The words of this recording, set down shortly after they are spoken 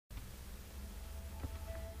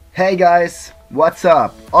Hey guys, what's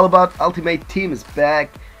up? All About Ultimate Team is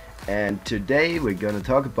back, and today we're gonna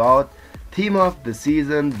talk about Team of the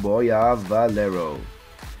Season Boya Valero.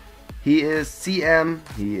 He is CM,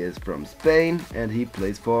 he is from Spain, and he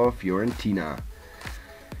plays for Fiorentina.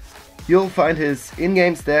 You'll find his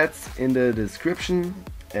in-game stats in the description,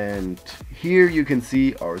 and here you can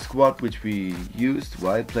see our squad which we used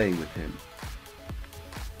while playing with him.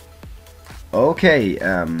 Okay,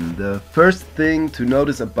 the first thing to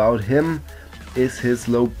notice about him is his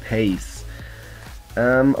low pace.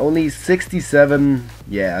 Only 67,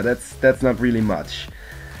 yeah, that's not really much.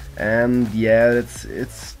 And yeah,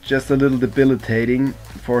 it's just a little debilitating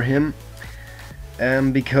for him.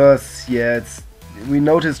 Because yeah, we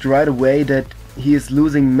noticed right away that he is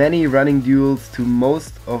losing many running duels to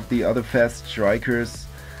most of the other fast strikers.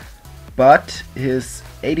 But his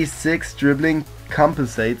 86 dribbling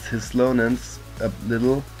compensates his slowness a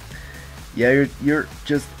little. Yeah, you're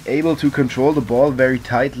just able to control the ball very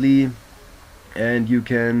tightly, and you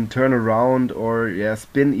can turn around or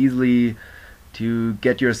spin easily to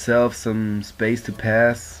get yourself some space to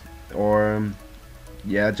pass, or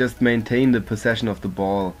just maintain the possession of the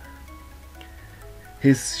ball.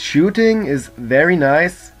 His shooting is very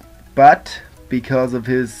nice, but because of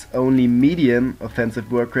his only medium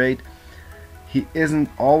offensive work rate, he isn't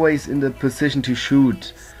always in the position to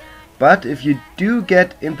shoot. But if you do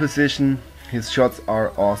get in position, his shots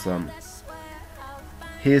are awesome.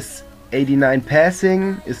 His 89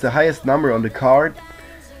 passing is the highest number on the card,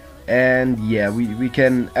 and yeah, we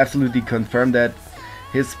can absolutely confirm that.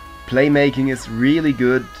 His playmaking is really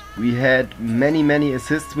good. We had many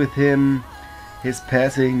assists with him. His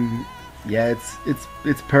passing, yeah,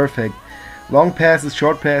 it's perfect. Long passes,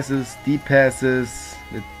 short passes, deep passes,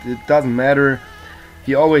 it doesn't matter.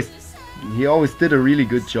 He always did a really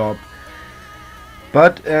good job.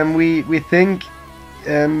 But we think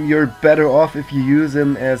you're better off if you use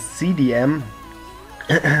him as CDM.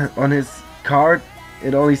 On his card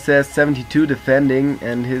it only says 72 defending,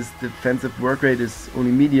 and his defensive work rate is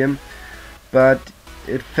only medium. But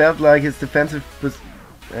it felt like his defensive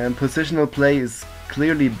positional play is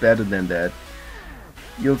clearly better than that.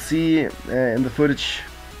 You'll see in the footage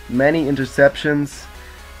many interceptions,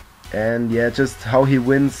 and yeah, just how he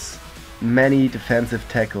wins many defensive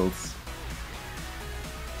tackles.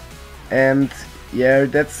 And yeah,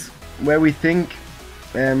 that's where we think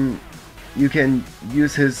you can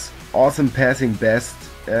use his awesome passing best.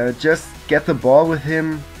 Just get the ball with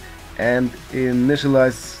him and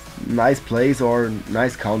initialize nice plays or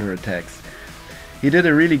nice counterattacks. He did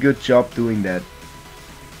a really good job doing that.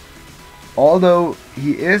 Although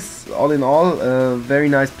he is, all in all, a very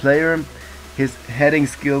nice player, his heading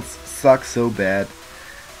skills suck so bad.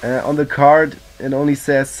 On the card it only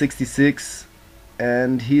says 66,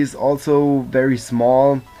 and he is also very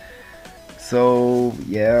small. So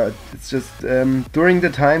yeah, it's just during the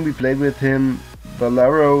time we played with him,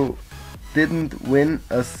 Valero didn't win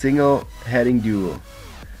a single heading duel.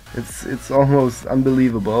 It's almost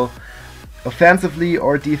unbelievable. Offensively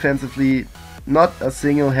or defensively, not a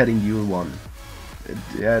single heading duel won.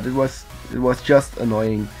 It was just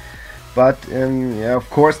annoying. But yeah, of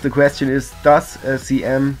course the question is, does a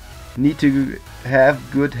CM need to have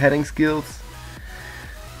good heading skills?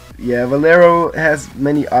 Yeah, Valero has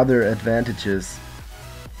many other advantages.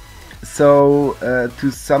 So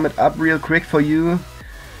to sum it up real quick for you,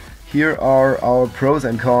 here are our pros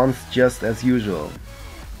and cons just as usual.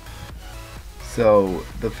 So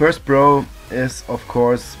the first pro is, of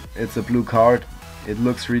course, it's a blue card. It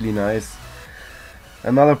looks really nice.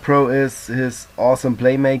 Another pro is his awesome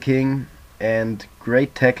playmaking and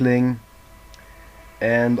great tackling,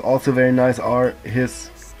 and also very nice are his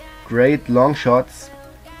great long shots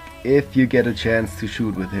if you get a chance to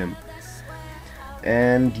shoot with him.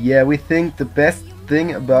 And yeah, we think the best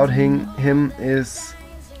thing about him is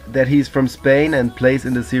that he's from Spain and plays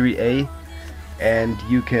in the Serie A, and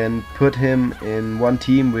you can put him in one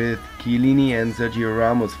team with Chiellini and Sergio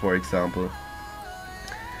Ramos, for example.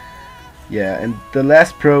 Yeah, and the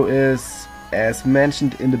last pro is, as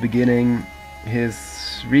mentioned in the beginning,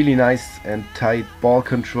 his really nice and tight ball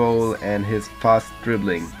control and his fast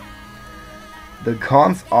dribbling. The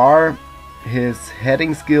cons are his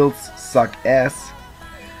heading skills suck ass.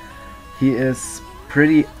 He is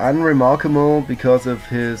pretty unremarkable because of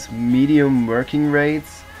his medium working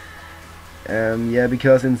rates. Yeah,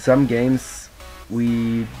 because in some games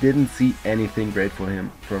we didn't see anything great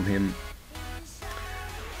from him.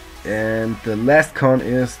 And the last con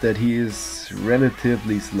is that he is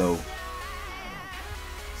relatively slow.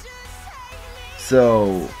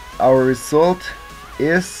 So our result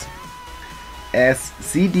is, as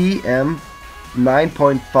CDM,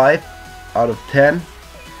 9.5 out of 10,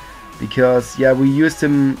 because yeah, we used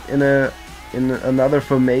him in another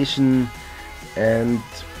formation, and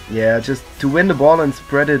yeah, just to win the ball and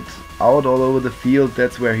spread it out all over the field,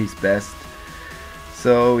 that's where he's best.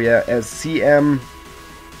 So yeah, as CM,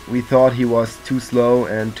 we thought he was too slow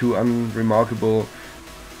and too unremarkable,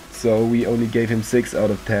 so we only gave him 6 out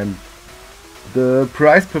of 10. The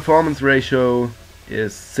price performance ratio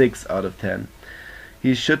is 6 out of 10.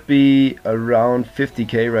 He should be around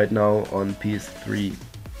 50k right now on PS3.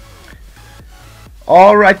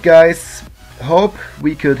 Alright guys, hope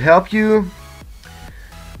we could help you.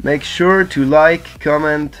 Make sure to like,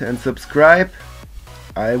 comment and subscribe.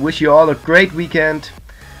 I wish you all a great weekend.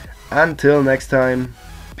 Until next time,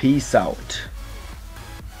 peace out.